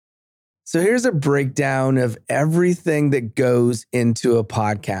So here's a breakdown of everything that goes into a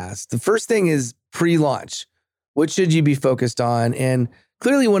podcast. The first thing is pre-launch. What should you be focused on? And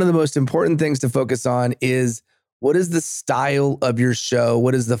clearly one of the most important things to focus on is what is the style of your show?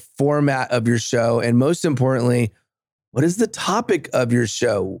 What is the format of your show? And most importantly, what is the topic of your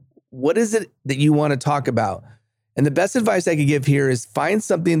show? What is it that you want to talk about? And the best advice I could give here is find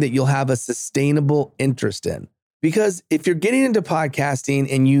something that you'll have a sustainable interest in. Because if you're getting into podcasting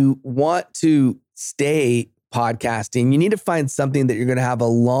and you want to stay podcasting, you need to find something that you're going to have a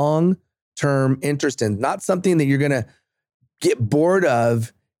long-term interest in, not something that you're going to get bored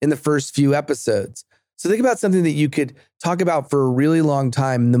of in the first few episodes. So think about something that you could talk about for a really long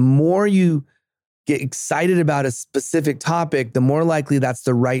time. The more you get excited about a specific topic, the more likely that's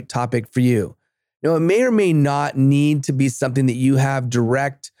the right topic for you. Now, it may or may not need to be something that you have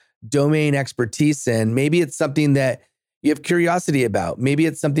direct domain expertise in. Maybe it's something that you have curiosity about. Maybe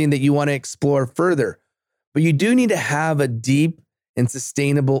it's something that you want to explore further. But you do need to have a deep and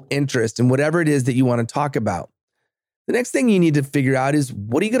sustainable interest in whatever it is that you want to talk about. The next thing you need to figure out is,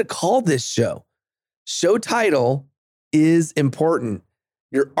 what are you going to call this show? Show title is important.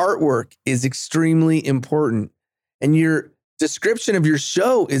 Your artwork is extremely important. And your description of your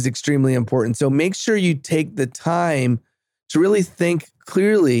show is extremely important. So make sure you take the time to really think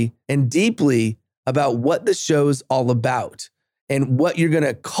clearly and deeply about what the show's all about and what you're going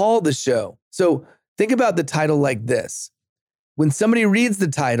to call the show. So think about the title like this. When somebody reads the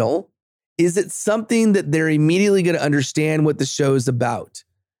title, is it something that they're immediately going to understand what the show is about?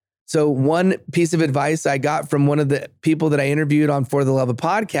 So one piece of advice I got from one of the people that I interviewed on For the Love of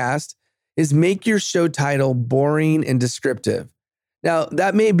Podcast is make your show title boring and descriptive. Now,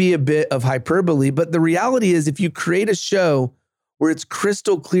 that may be a bit of hyperbole, but the reality is if you create a show where it's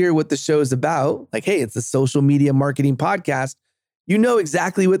crystal clear what the show is about, like, hey, it's a social media marketing podcast, you know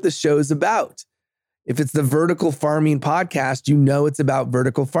exactly what the show is about. If it's the vertical farming podcast, you know it's about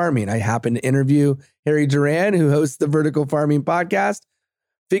vertical farming. I happened to interview Harry Duran, who hosts the Vertical Farming podcast.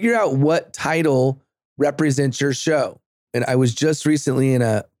 Figure out what title represents your show. And I was just recently in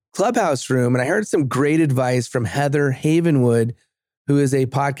a Clubhouse room and I heard some great advice from Heather Havenwood, who is a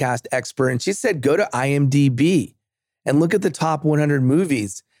podcast expert. And she said, go to IMDb and look at the top 100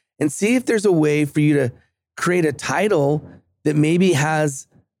 movies and see if there's a way for you to create a title that maybe has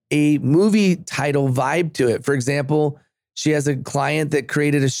a movie title vibe to it. For example, she has a client that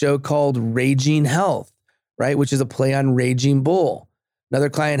created a show called Raging Health, right? Which is a play on Raging Bull. Another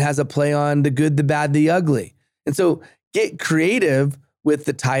client has a play on The Good, the Bad, the Ugly. And so get creative with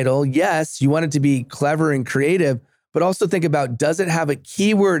the title. Yes, you want it to be clever and creative, but also think about, does it have a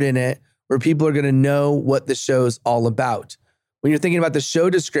keyword in it where people are going to know what the show's all about? When you're thinking about the show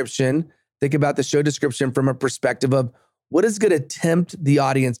description, think about the show description from a perspective of what is going to tempt the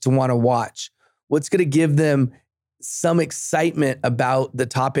audience to want to watch? What's going to give them some excitement about the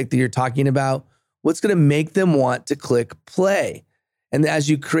topic that you're talking about? What's going to make them want to click play? And as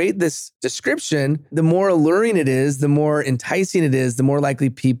you create this description, the more alluring it is, the more enticing it is, the more likely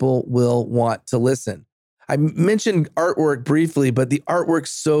people will want to listen. I mentioned artwork briefly, but the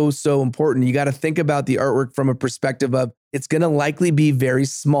artwork's so important. You got to think about the artwork from a perspective of it's going to likely be very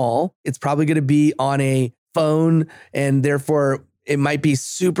small. It's probably going to be on a phone, and therefore it might be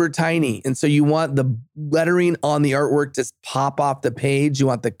super tiny. And so you want the lettering on the artwork to pop off the page. You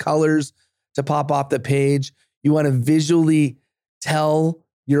want the colors to pop off the page. You want to visually tell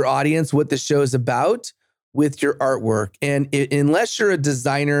your audience what the show is about with your artwork. And unless you're a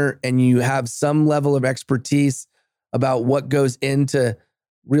designer and you have some level of expertise about what goes into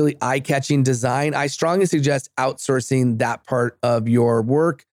really eye-catching design, I strongly suggest outsourcing that part of your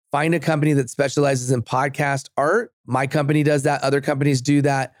work. Find a company that specializes in podcast art. My company does that. Other companies do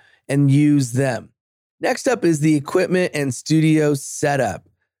that, and use them. Next up is the equipment and studio setup.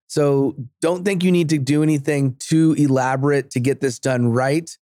 So don't think you need to do anything too elaborate to get this done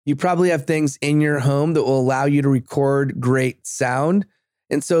right. You probably have things in your home that will allow you to record great sound.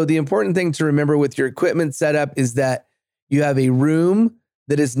 And so the important thing to remember with your equipment setup is that you have a room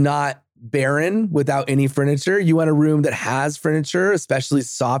that is not barren without any furniture. You want a room that has furniture, especially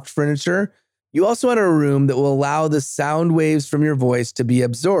soft furniture. You also want a room that will allow the sound waves from your voice to be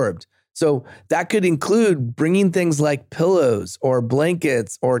absorbed. So that could include bringing things like pillows or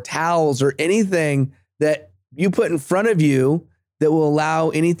blankets or towels or anything that you put in front of you that will allow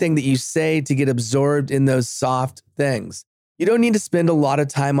anything that you say to get absorbed in those soft things. You don't need to spend a lot of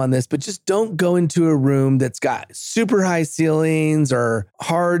time on this, but just don't go into a room that's got super high ceilings or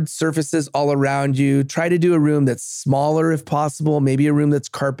hard surfaces all around you. Try to do a room that's smaller if possible, maybe a room that's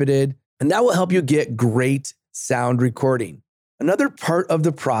carpeted, and that will help you get great sound recording. Another part of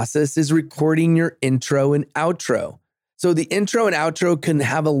the process is recording your intro and outro. So the intro and outro can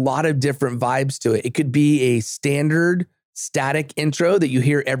have a lot of different vibes to it. It could be a standard static intro that you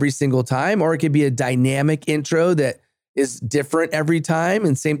hear every single time, or it could be a dynamic intro that is different every time.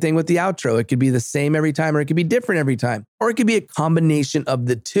 And same thing with the outro. It could be the same every time, or it could be different every time, or it could be a combination of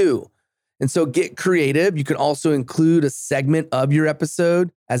the two. And so get creative. You can also include a segment of your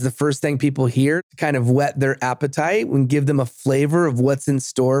episode as the first thing people hear to kind of whet their appetite and give them a flavor of what's in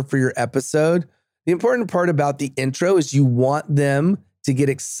store for your episode. The important part about the intro is you want them to get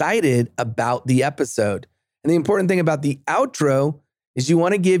excited about the episode. And the important thing about the outro is you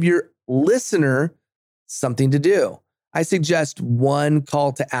want to give your listener something to do. I suggest one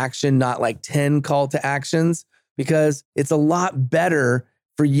call to action, not like 10 call to actions, because it's a lot better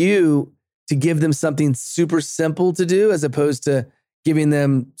for you to give them something super simple to do as opposed to giving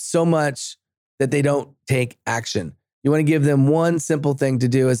them so much that they don't take action. You want to give them one simple thing to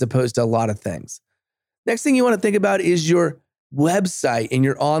do as opposed to a lot of things. Next thing you want to think about is your website and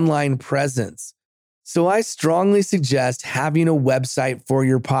your online presence. So I strongly suggest having a website for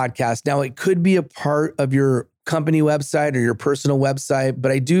your podcast. Now, it could be a part of your company website or your personal website,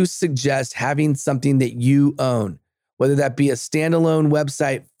 but I do suggest having something that you own, whether that be a standalone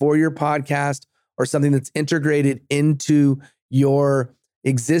website for your podcast or something that's integrated into your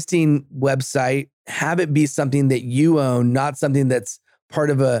existing website. Have it be something that you own, not something that's part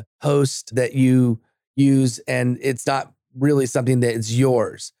of a host that you use and it's not really something that is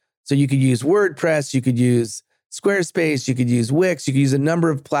yours. So you could use WordPress, you could use Squarespace, you could use Wix, you could use a number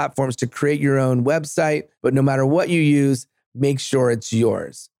of platforms to create your own website, but no matter what you use, make sure it's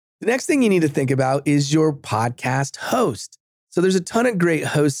yours. The next thing you need to think about is your podcast host. So there's a ton of great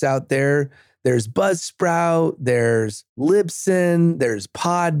hosts out there. There's Buzzsprout, there's Libsyn, there's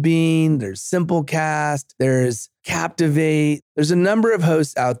Podbean, there's Simplecast, there's Captivate. There's a number of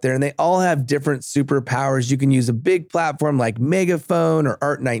hosts out there and they all have different superpowers. You can use a big platform like Megaphone or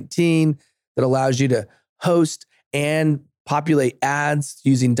Art19 that allows you to host and populate ads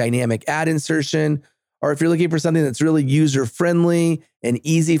using dynamic ad insertion. Or if you're looking for something that's really user-friendly and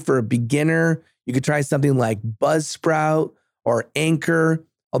easy for a beginner, you could try something like Buzzsprout or Anchor.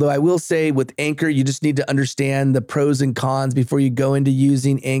 Although I will say with Anchor, you just need to understand the pros and cons before you go into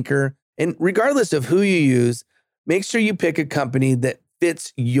using Anchor. And regardless of who you use, make sure you pick a company that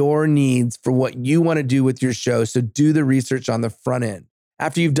fits your needs for what you want to do with your show. So do the research on the front end.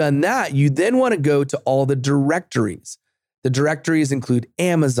 After you've done that, you then want to go to all the directories. The directories include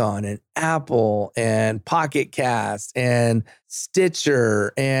Amazon and Apple and Pocket Cast and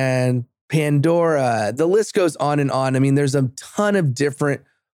Stitcher and Pandora. The list goes on and on. I mean, there's a ton of different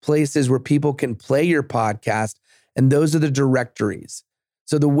places where people can play your podcast, and those are the directories.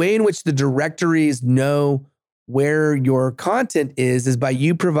 So the way in which the directories know where your content is by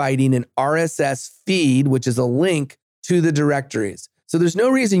you providing an RSS feed, which is a link to the directories. So there's no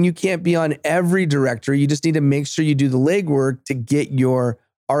reason you can't be on every directory. You just need to make sure you do the legwork to get your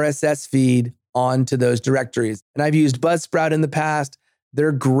RSS feed onto those directories. And I've used Buzzsprout in the past.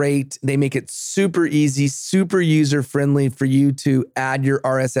 They're great. They make it super easy, super user-friendly for you to add your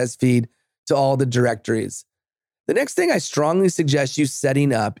RSS feed to all the directories. The next thing I strongly suggest you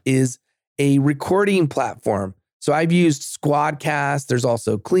setting up is a recording platform. So I've used Squadcast. There's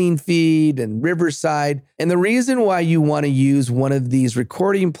also CleanFeed and Riverside. And the reason why you want to use one of these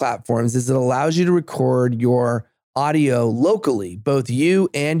recording platforms is it allows you to record your audio locally. Both you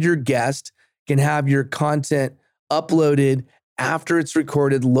and your guest can have your content uploaded after it's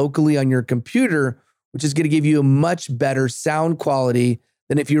recorded locally on your computer, which is going to give you a much better sound quality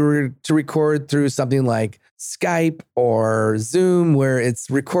than if you were to record through something like Skype or Zoom, where it's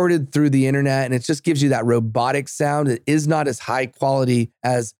recorded through the internet and it just gives you that robotic sound. It is not as high quality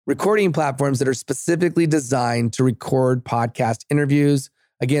as recording platforms that are specifically designed to record podcast interviews.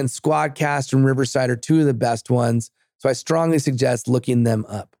 Again, Squadcast and Riverside are two of the best ones, so I strongly suggest looking them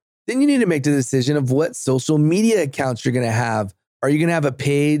up. Then you need to make the decision of what social media accounts you're going to have. Are you going to have a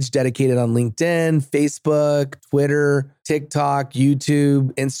page dedicated on LinkedIn, Facebook, Twitter, TikTok,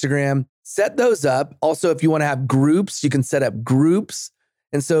 YouTube, Instagram? Set those up. Also, if you want to have groups, you can set up groups.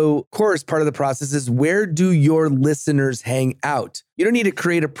 And so, of course, part of the process is where do your listeners hang out? You don't need to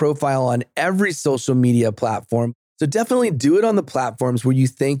create a profile on every social media platform. So definitely do it on the platforms where you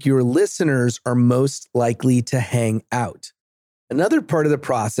think your listeners are most likely to hang out. Another part of the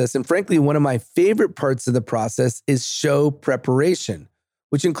process, and frankly, one of my favorite parts of the process, is show preparation,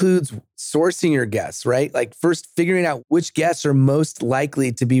 which includes sourcing your guests, right? Like first figuring out which guests are most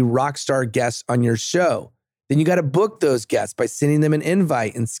likely to be rock star guests on your show. Then you got to book those guests by sending them an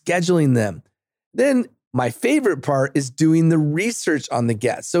invite and scheduling them. Then My favorite part is doing the research on the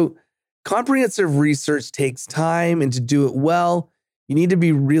guest. So comprehensive research takes time, and to do it well, you need to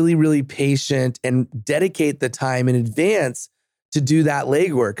be really, really patient and dedicate the time in advance to do that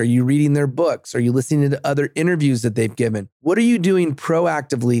legwork. Are you reading their books? Are you listening to other interviews that they've given? What are you doing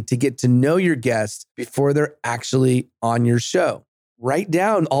proactively to get to know your guests before they're actually on your show? Write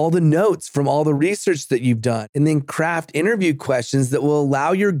down all the notes from all the research that you've done, and then craft interview questions that will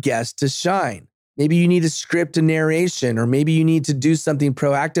allow your guest to shine. Maybe you need to script a narration, or maybe you need to do something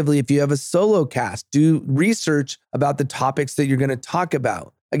proactively. If you have a solo cast, do research about the topics that you're going to talk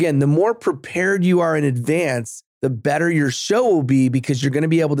about. Again, the more prepared you are in advance, the better your show will be, because you're going to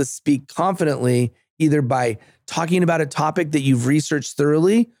be able to speak confidently, either by talking about a topic that you've researched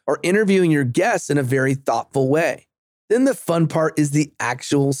thoroughly or interviewing your guests in a very thoughtful way. Then the fun part is the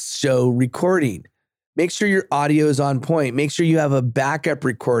actual show recording. Make sure your audio is on point. Make sure you have a backup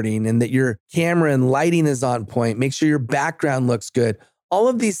recording and that your camera and lighting is on point. Make sure your background looks good. All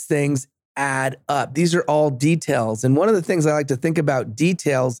of these things add up. These are all details. And one of the things I like to think about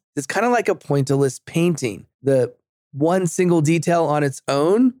details is kind of like a pointillist painting. The one single detail on its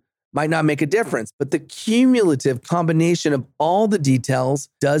own might not make a difference, but the cumulative combination of all the details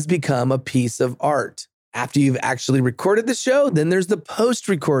does become a piece of art. After you've actually recorded the show, then there's the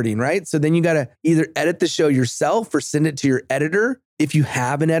post-recording, right? So then you got to either edit the show yourself or send it to your editor. If you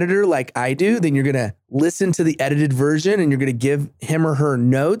have an editor like I do, then you're going to listen to the edited version and you're going to give him or her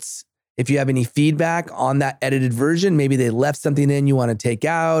notes. If you have any feedback on that edited version, maybe they left something in you want to take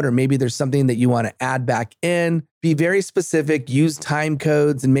out, or maybe there's something that you want to add back in. Be very specific, use time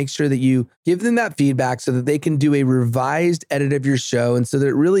codes, and make sure that you give them that feedback so that they can do a revised edit of your show, and so that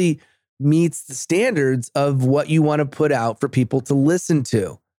it really meets the standards of what you want to put out for people to listen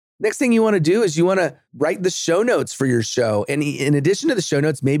to. Next thing you want to do is you want to write the show notes for your show. And in addition to the show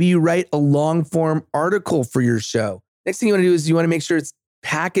notes, maybe you write a long form article for your show. Next thing you want to do is you want to make sure it's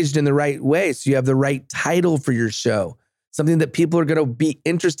packaged in the right way, so you have the right title for your show, something that people are going to be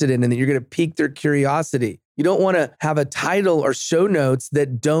interested in and that you're going to pique their curiosity. You don't want to have a title or show notes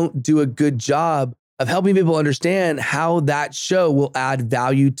that don't do a good job of helping people understand how that show will add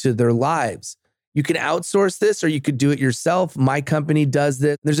value to their lives. You can outsource this or you could do it yourself. My company does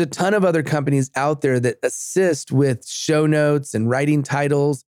this. There's a ton of other companies out there that assist with show notes and writing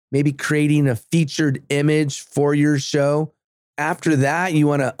titles, maybe creating a featured image for your show. After that, you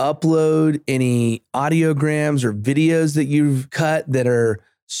want to upload any audiograms or videos that you've cut that are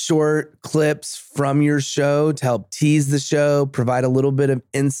short clips from your show to help tease the show, provide a little bit of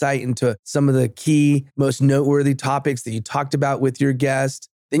insight into some of the key, most noteworthy topics that you talked about with your guest.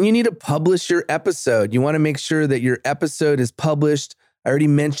 Then you need to publish your episode. You want to make sure that your episode is published. I already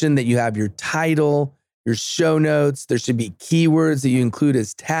mentioned that you have your title, your show notes. There should be keywords that you include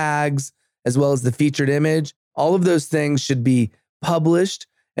as tags, as well as the featured image. All of those things should be published.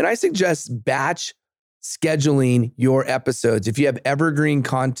 And I suggest batch scheduling your episodes. If you have evergreen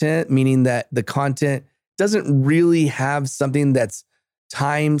content, meaning that the content doesn't really have something that's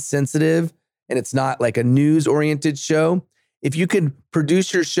time sensitive and it's not like a news oriented show, if you could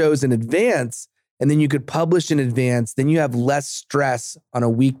produce your shows in advance and then you could publish in advance, then you have less stress on a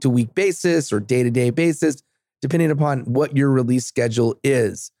week to week basis or day to day basis, depending upon what your release schedule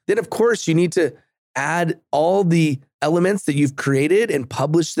is. Then, of course, you need to add all the elements that you've created and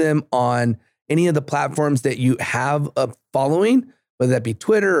publish them on any of the platforms that you have a following, whether that be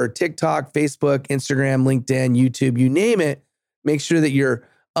Twitter or TikTok, Facebook, Instagram, LinkedIn, YouTube, you name it. Make sure that you're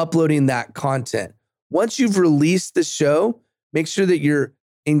uploading that content. Once you've released the show, make sure that you're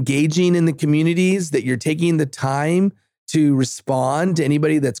engaging in the communities, that you're taking the time to respond to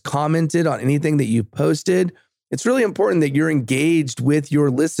anybody that's commented on anything that you posted. It's really important that you're engaged with your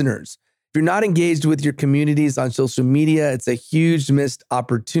listeners. If you're not engaged with your communities on social media, it's a huge missed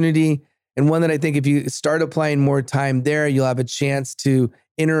opportunity. And one that I think if you start applying more time there, you'll have a chance to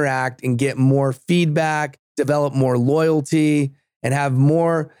interact and get more feedback, develop more loyalty, and have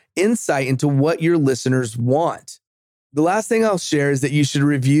more insight into what your listeners want. The last thing I'll share is that you should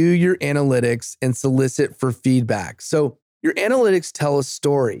review your analytics and solicit for feedback. So your analytics tell a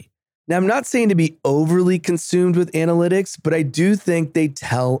story. Now, I'm not saying to be overly consumed with analytics, but I do think they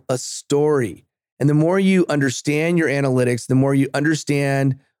tell a story. And the more you understand your analytics, the more you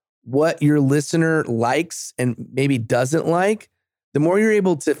understand what your listener likes and maybe doesn't like, the more you're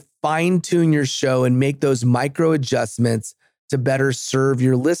able to fine tune your show and make those micro adjustments to better serve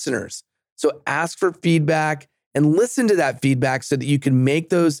your listeners. So ask for feedback and listen to that feedback so that you can make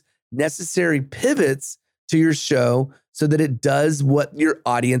those necessary pivots to your show so that it does what your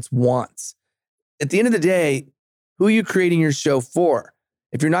audience wants. At the end of the day, who are you creating your show for?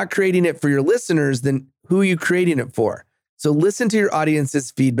 If you're not creating it for your listeners, then who are you creating it for? So listen to your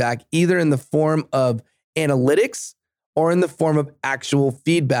audience's feedback, either in the form of analytics or in the form of actual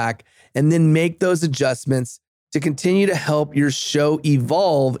feedback, and then make those adjustments to continue to help your show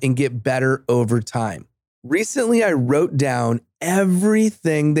evolve and get better over time. Recently, I wrote down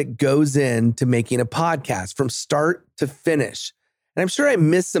everything that goes into making a podcast from start to finish. And I'm sure I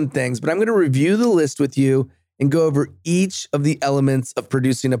missed some things, but I'm going to review the list with you and go over each of the elements of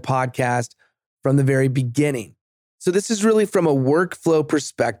producing a podcast from the very beginning. So this is really from a workflow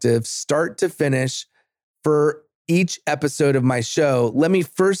perspective, start to finish for each episode of my show. Let me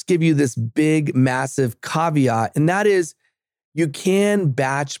first give you this big, massive caveat, and that is you can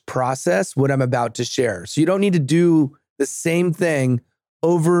batch process what I'm about to share. So you don't need to do the same thing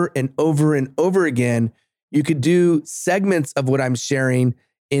over and over and over again. You could do segments of what I'm sharing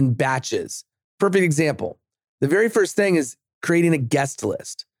in batches. Perfect example. The very first thing is creating a guest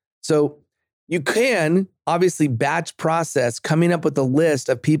list. So you can obviously batch process coming up with a list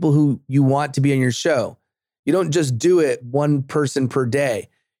of people who you want to be on your show. You don't just do it one person per day.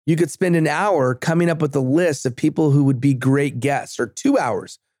 You could spend an hour coming up with a list of people who would be great guests, or 2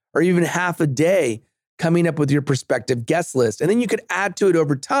 hours, or even half a day coming up with your prospective guest list. And then you could add to it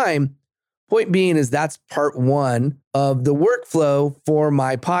over time. Point being is that's part one of the workflow for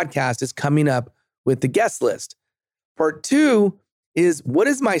my podcast, is coming up with the guest list. Part two is, what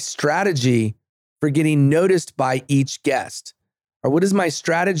is my strategy for getting noticed by each guest? Or what is my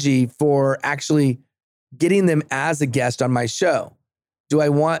strategy for actually getting them as a guest on my show? Do I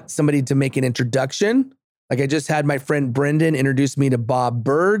want somebody to make an introduction? Like I just had my friend Brendan introduce me to Bob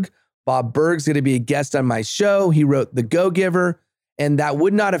Burg. Bob Burg's going to be a guest on my show. He wrote The Go-Giver. And that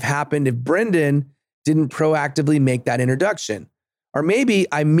would not have happened if Brendan didn't proactively make that introduction. Or maybe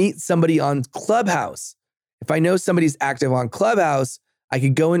I meet somebody on Clubhouse. If I know somebody's active on Clubhouse, I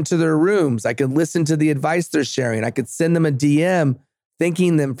could go into their rooms. I could listen to the advice they're sharing. I could send them a DM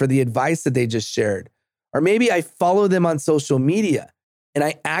thanking them for the advice that they just shared. Or maybe I follow them on social media and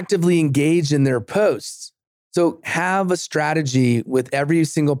I actively engage in their posts. So have a strategy with every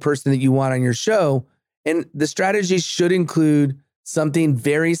single person that you want on your show. And the strategy should include something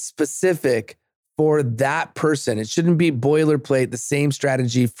very specific for that person. It shouldn't be boilerplate, the same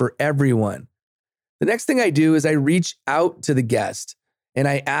strategy for everyone. The next thing I do is I reach out to the guest and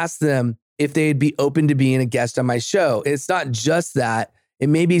I ask them if they'd be open to being a guest on my show. It's not just that. It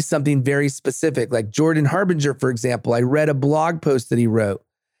may be something very specific. Like Jordan Harbinger, for example, I read a blog post that he wrote.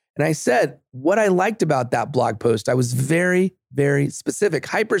 And I said what I liked about that blog post. I was very, very specific,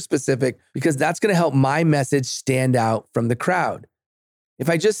 hyper specific, because that's going to help my message stand out from the crowd. If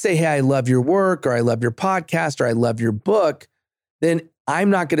I just say, hey, I love your work, or I love your podcast, or I love your book, then I'm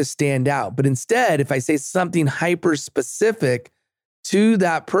not going to stand out. But instead, if I say something hyper specific to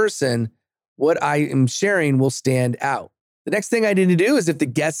that person, what I am sharing will stand out. The next thing I need to do is, if the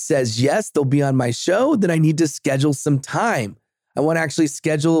guest says yes, they'll be on my show, then I need to schedule some time. I want to actually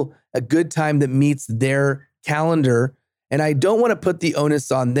schedule a good time that meets their calendar. And I don't want to put the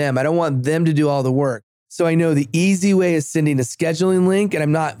onus on them. I don't want them to do all the work. So I know the easy way is sending a scheduling link, and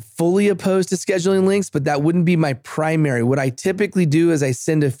I'm not fully opposed to scheduling links, but that wouldn't be my primary. What I typically do is I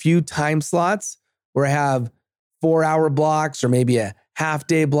send a few time slots where I have 4-hour blocks, or maybe a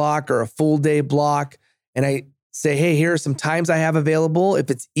half-day block or a full-day block. And I say, hey, here are some times I have available. If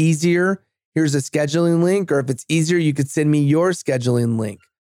it's easier, here's a scheduling link. Or if it's easier, you could send me your scheduling link.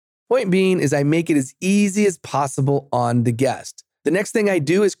 Point being is I make it as easy as possible on the guest. The next thing I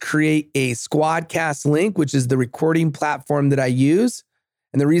do is create a Squadcast link, which is the recording platform that I use.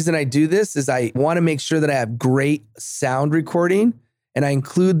 And the reason I do this is I want to make sure that I have great sound recording. And I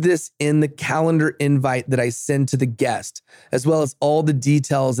include this in the calendar invite that I send to the guest, as well as all the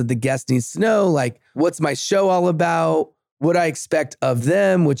details that the guest needs to know, like what's my show all about, what I expect of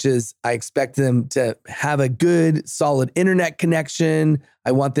them, which is I expect them to have a good, solid internet connection.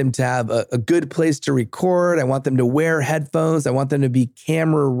 I want them to have a good place to record. I want them to wear headphones. I want them to be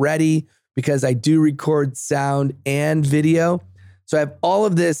camera ready, because I do record sound and video. So I have all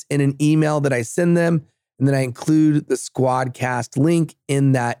of this in an email that I send them, and then I include the Squadcast link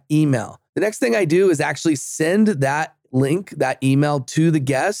in that email. The next thing I do is actually send that link, that email, to the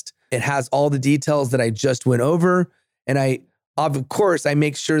guest. It has all the details that I just went over. And of course, I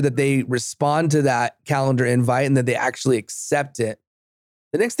make sure that they respond to that calendar invite and that they actually accept it.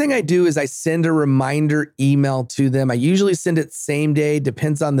 The next thing I do is I send a reminder email to them. I usually send it same day,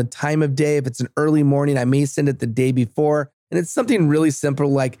 depends on the time of day. If it's an early morning, I may send it the day before. And it's something really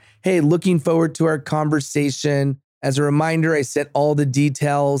simple like, hey, looking forward to our conversation. As a reminder, I sent all the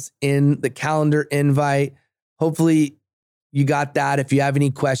details in the calendar invite. Hopefully you got that. If you have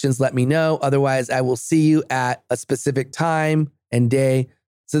any questions, let me know. Otherwise, I will see you at a specific time and day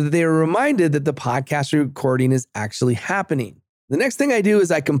so that they are reminded that the podcast recording is actually happening. The next thing I do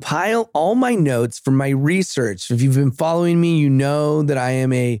is I compile all my notes from my research. If you've been following me, you know that I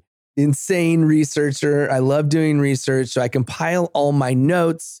am a insane researcher. I love doing research. So I compile all my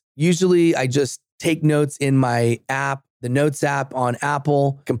notes. Usually I just take notes in my app, the Notes app on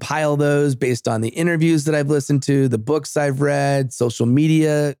Apple, compile those based on the interviews that I've listened to, the books I've read, social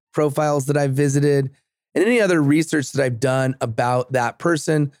media profiles that I've visited, and any other research that I've done about that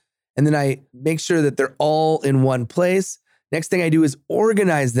person. And then I make sure that they're all in one place. Next thing I do is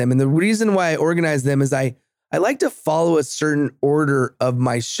organize them. And the reason why I organize them is I like to follow a certain order of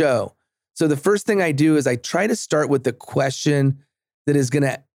my show. So the first thing I do is I try to start with the question that is going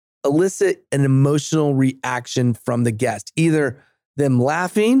to elicit an emotional reaction from the guest, either them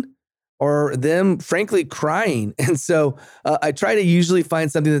laughing or them frankly crying. And so I try to usually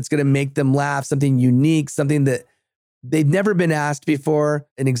find something that's going to make them laugh, something unique, something that they've never been asked before.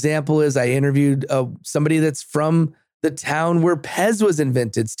 An example is I interviewed somebody that's from the town where Pez was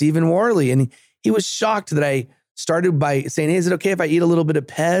invented, Stephen Warley. And he was shocked that I started by saying, hey, is it okay if I eat a little bit of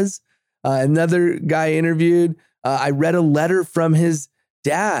Pez? Another guy interviewed, I read a letter from his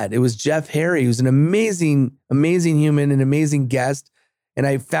dad. It was Jeff Harry, who's an amazing, amazing human, an amazing guest. And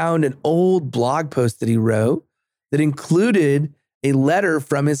I found an old blog post that he wrote that included a letter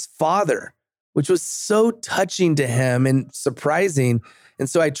from his father, which was so touching to him and surprising. And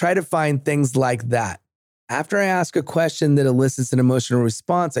so I try to find things like that. After I ask a question that elicits an emotional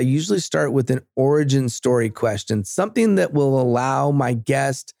response, I usually start with an origin story question, something that will allow my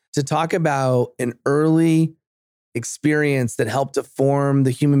guest to talk about an early experience that helped to form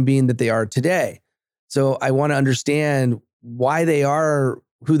the human being that they are today. So I want to understand why they are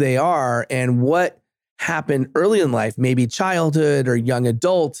who they are and what happened early in life, maybe childhood or young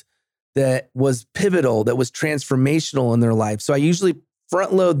adult, that was pivotal, that was transformational in their life. So I usually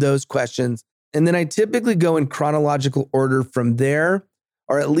front load those questions. And then I typically go in chronological order from there,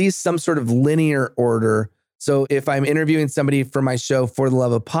 or at least some sort of linear order. So if I'm interviewing somebody for my show, For the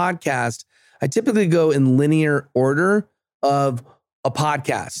Love of Podcast, I typically go in linear order of a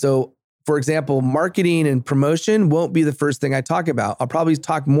podcast. So for example, marketing and promotion won't be the first thing I talk about. I'll probably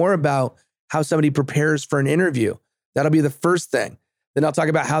talk more about how somebody prepares for an interview. That'll be the first thing. Then I'll talk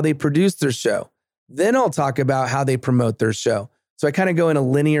about how they produce their show. Then I'll talk about how they promote their show. So I kind of go in a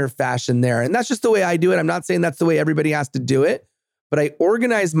linear fashion there. And that's just the way I do it. I'm not saying that's the way everybody has to do it, but I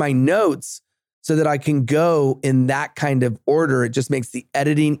organize my notes so that I can go in that kind of order. It just makes the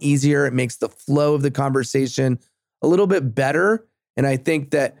editing easier. It makes the flow of the conversation a little bit better. And I think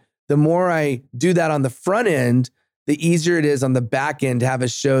that the more I do that on the front end, the easier it is on the back end to have a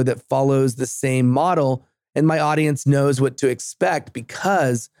show that follows the same model. And my audience knows what to expect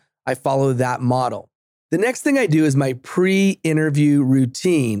because I follow that model. The next thing I do is my pre-interview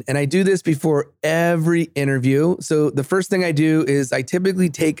routine. And I do this before every interview. So the first thing I do is I typically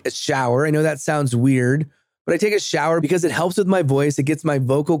take a shower. I know that sounds weird, but I take a shower because it helps with my voice. It gets my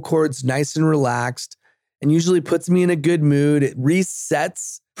vocal cords nice and relaxed and usually puts me in a good mood. It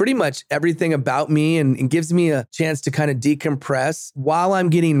resets pretty much everything about me and gives me a chance to kind of decompress. While I'm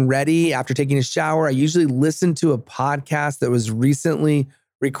getting ready after taking a shower, I usually listen to a podcast that was recently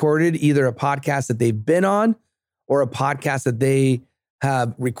recorded, either a podcast that they've been on or a podcast that they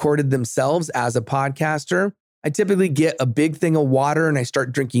have recorded themselves as a podcaster. I typically get a big thing of water and I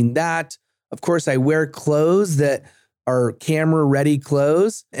start drinking that. Of course, I wear clothes that are camera ready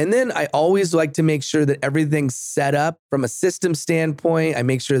clothes. And then I always like to make sure that everything's set up from a system standpoint. I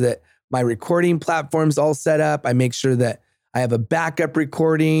make sure that my recording platform's all set up. I make sure that I have a backup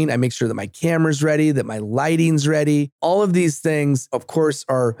recording. I make sure that my camera's ready, that my lighting's ready. All of these things, of course,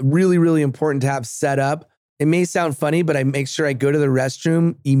 are really, really important to have set up. It may sound funny, but I make sure I go to the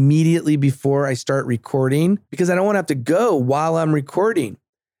restroom immediately before I start recording because I don't want to have to go while I'm recording.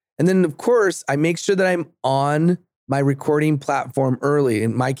 And then, of course, I make sure that I'm on my recording platform early.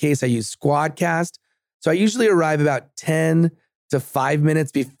 In my case, I use Squadcast. So I usually arrive about 10 to 5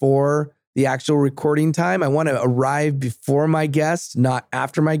 minutes before the actual recording time. I want to arrive before my guest, not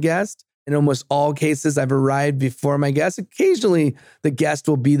after my guest. In almost all cases, I've arrived before my guest. Occasionally, the guest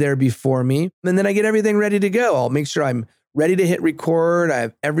will be there before me. And then I get everything ready to go. I'll make sure I'm ready to hit record. I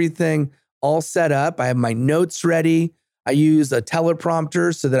have everything all set up. I have my notes ready. I use a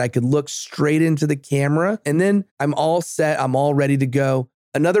teleprompter so that I could look straight into the camera. And then I'm all set. I'm all ready to go.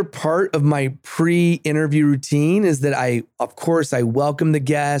 Another part of my pre-interview routine is that I welcome the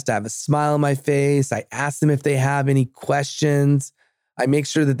guest. I have a smile on my face. I ask them if they have any questions. I make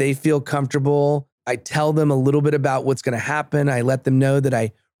sure that they feel comfortable. I tell them a little bit about what's going to happen. I let them know that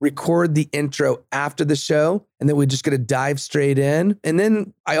I record the intro after the show and then we're just going to dive straight in. And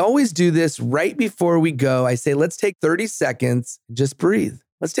then I always do this right before we go. I say, let's take 30 seconds, just breathe.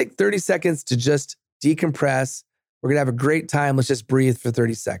 Let's take 30 seconds to just decompress. We're going to have a great time. Let's just breathe for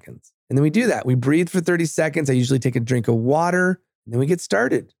 30 seconds. And then we do that. We breathe for 30 seconds. I usually take a drink of water and then we get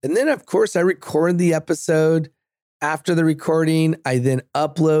started. And then of course I record the episode. After the recording, I then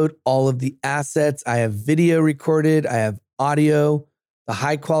upload all of the assets. I have video recorded. I have audio, the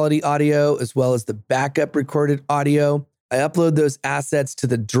high quality audio, as well as the backup recorded audio. I upload those assets to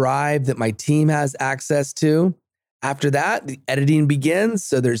the drive that my team has access to. After that, the editing begins.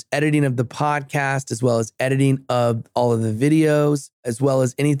 So there's editing of the podcast, as well as editing of all of the videos, as well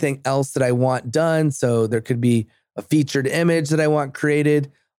as anything else that I want done. So there could be a featured image that I want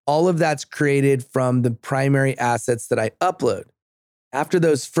created. All of that's created from the primary assets that I upload. After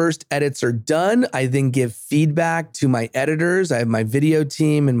those first edits are done, I then give feedback to my editors. I have my video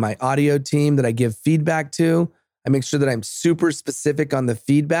team and my audio team that I give feedback to. I make sure that I'm super specific on the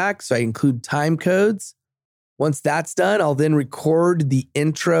feedback, so I include time codes. Once that's done, I'll then record the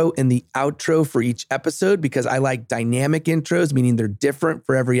intro and the outro for each episode because I like dynamic intros, meaning they're different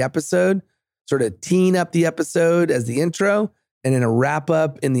for every episode. Sort of teeing up the episode as the intro, and then a wrap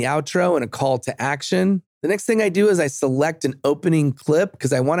up in the outro and a call to action. The next thing I do is I select an opening clip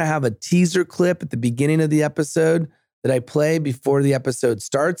because I want to have a teaser clip at the beginning of the episode that I play before the episode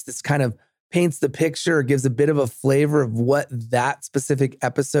starts. This kind of paints the picture or gives a bit of a flavor of what that specific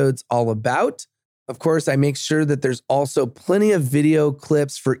episode's all about. Of course, I make sure that there's also plenty of video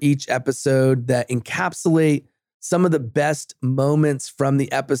clips for each episode that encapsulate some of the best moments from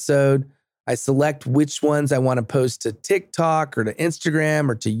the episode. I select which ones I want to post to TikTok or to Instagram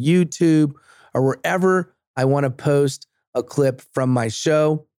or to YouTube or wherever I want to post a clip from my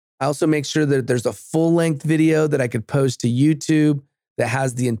show. I also make sure that there's a full-length video that I could post to YouTube that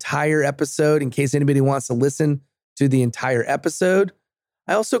has the entire episode in case anybody wants to listen to the entire episode.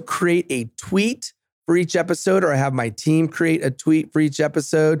 I also create a tweet for each episode, or I have my team create a tweet for each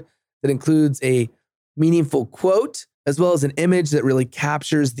episode that includes a meaningful quote as well as an image that really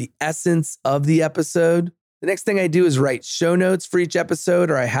captures the essence of the episode. The next thing I do is write show notes for each episode,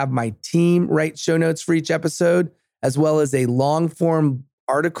 or I have my team write show notes for each episode, as well as a long form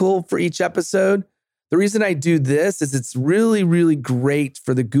article for each episode. The reason I do this is it's really, really great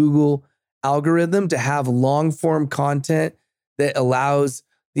for the Google algorithm to have long form content that allows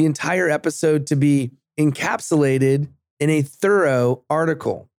the entire episode to be encapsulated in a thorough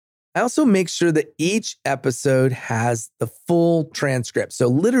article. I also make sure that each episode has the full transcript. So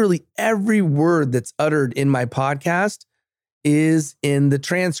literally every word that's uttered in my podcast is in the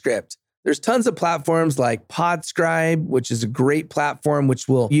transcript. There's tons of platforms like Podscribe, which is a great platform which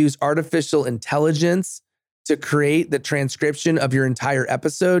will use artificial intelligence to create the transcription of your entire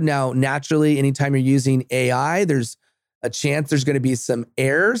episode. Now, naturally, anytime you're using AI, there's a chance there's going to be some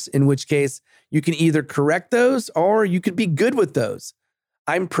errors, in which case you can either correct those or you could be good with those.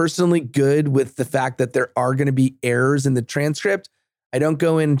 I'm personally good with the fact that there are going to be errors in the transcript. I don't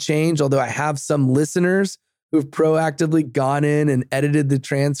go in and change, although I have some listeners who've proactively gone in and edited the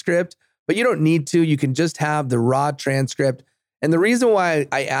transcript, but you don't need to. You can just have the raw transcript. And the reason why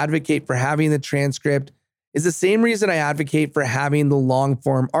I advocate for having the transcript is the same reason I advocate for having the long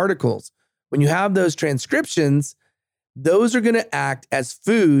form articles. When you have those transcriptions, those are going to act as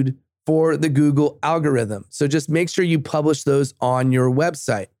food for the Google algorithm. So just make sure you publish those on your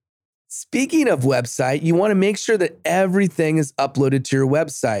website. Speaking of website, you want to make sure that everything is uploaded to your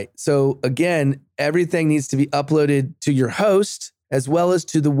website. So again, everything needs to be uploaded to your host as well as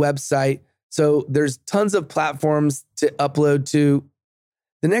to the website. So there's tons of platforms to upload to.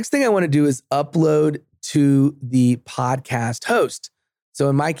 The next thing I want to do is upload to the podcast host. So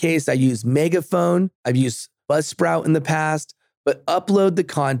in my case, I use Megaphone. I've used Buzzsprout in the past, but upload the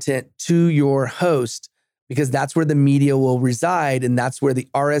content to your host because that's where the media will reside. And that's where the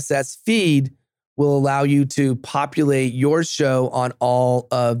RSS feed will allow you to populate your show on all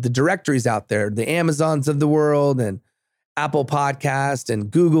of the directories out there, the Amazons of the world and Apple Podcast and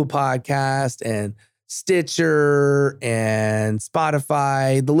Google Podcast and Stitcher and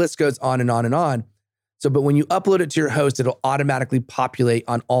Spotify. The list goes on and on and on. So, but when you upload it to your host, it'll automatically populate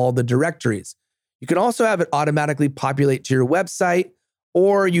on all the directories. You can also have it automatically populate to your website,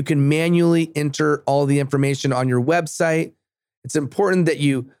 or you can manually enter all the information on your website. It's important that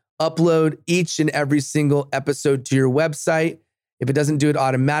you upload each and every single episode to your website. If it doesn't do it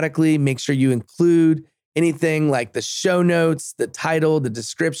automatically, make sure you include anything like the show notes, the title, the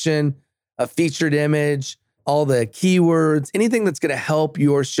description, a featured image, all the keywords, anything that's going to help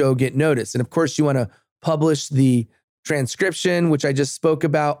your show get noticed. And of course, you want to publish the transcription, which I just spoke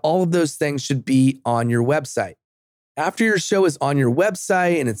about. All of those things should be on your website. After your show is on your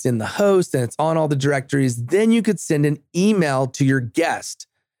website and it's in the host and it's on all the directories, then you could send an email to your guest.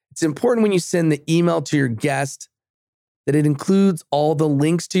 It's important when you send the email to your guest that it includes all the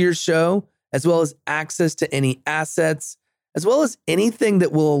links to your show, as well as access to any assets, as well as anything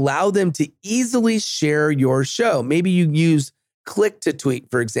that will allow them to easily share your show. Maybe you use Click to Tweet,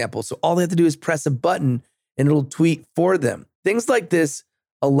 for example. So all they have to do is press a button and it'll tweet for them. Things like this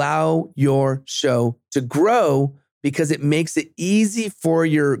allow your show to grow because it makes it easy for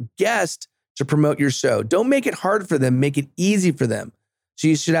your guest to promote your show. Don't make it hard for them, make it easy for them. So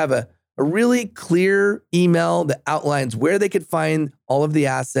you should have a really clear email that outlines where they could find all of the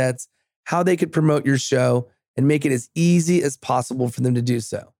assets, how they could promote your show, and make it as easy as possible for them to do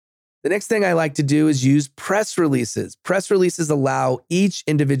so. The next thing I like to do is use press releases. Press releases allow each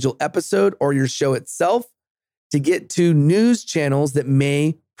individual episode or your show itself to get to news channels that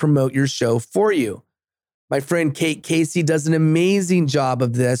may promote your show for you. My friend Kate Casey does an amazing job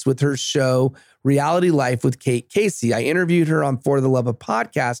of this with her show, Reality Life with Kate Casey. I interviewed her on For the Love of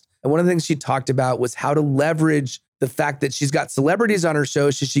Podcast, and one of the things she talked about was how to leverage the fact that she's got celebrities on her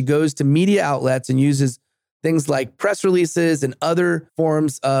show. So she goes to media outlets and uses things like press releases and other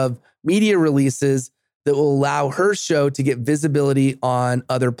forms of media releases that will allow her show to get visibility on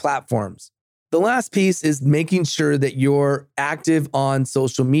other platforms. The last piece is making sure that you're active on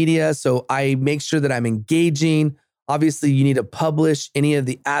social media. So I make sure that I'm engaging. Obviously, you need to publish any of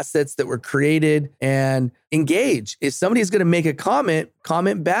the assets that were created and engage. If somebody's going to make a comment,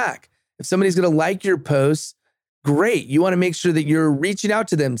 comment back. If somebody's going to like your posts, great. You want to make sure that you're reaching out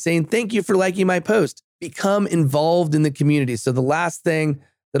to them saying, thank you for liking my post. Become involved in the community. So the last thing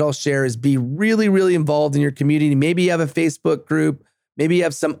that I'll share is be really, really involved in your community. Maybe you have a Facebook group. Maybe you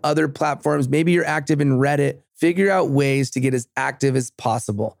have some other platforms. Maybe you're active in Reddit. Figure out ways to get as active as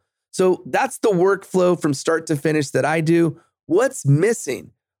possible. So that's the workflow from start to finish that I do. What's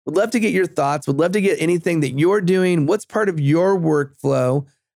missing? Would love to get your thoughts. Would love to get anything that you're doing. What's part of your workflow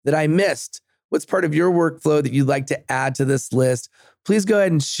that I missed? What's part of your workflow that you'd like to add to this list? Please go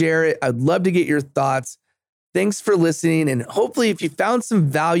ahead and share it. I'd love to get your thoughts. Thanks for listening. And hopefully, if you found some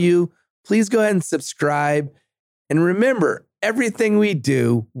value, please go ahead and subscribe. And remember, everything we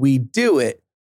do it